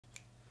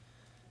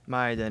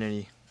My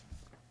identity.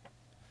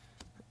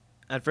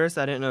 At first,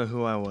 I didn't know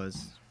who I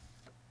was.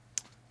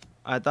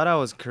 I thought I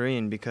was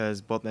Korean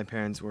because both my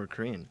parents were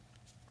Korean.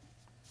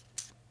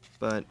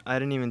 But I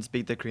didn't even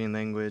speak the Korean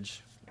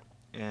language,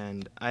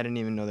 and I didn't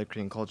even know the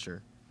Korean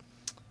culture.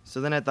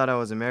 So then I thought I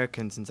was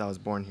American since I was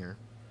born here.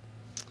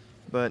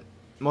 But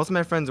most of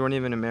my friends weren't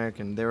even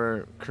American, they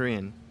were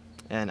Korean,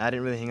 and I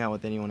didn't really hang out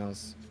with anyone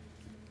else.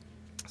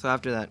 So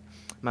after that,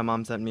 my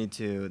mom sent me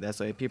to the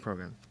SYEP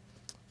program.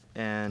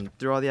 And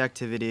through all the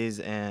activities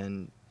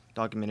and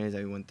documentaries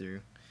that we went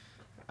through,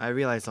 I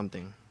realized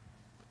something.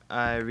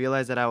 I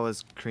realized that I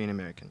was Korean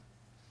American.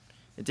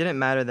 It didn't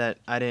matter that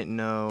I didn't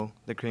know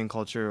the Korean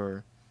culture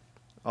or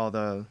all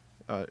the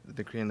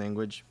Korean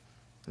language.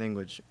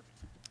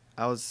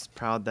 I was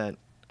proud that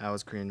I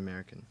was Korean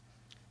American,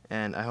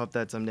 and I hope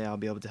that someday I'll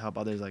be able to help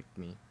others like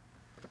me.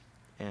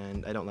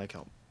 And I don't like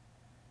help.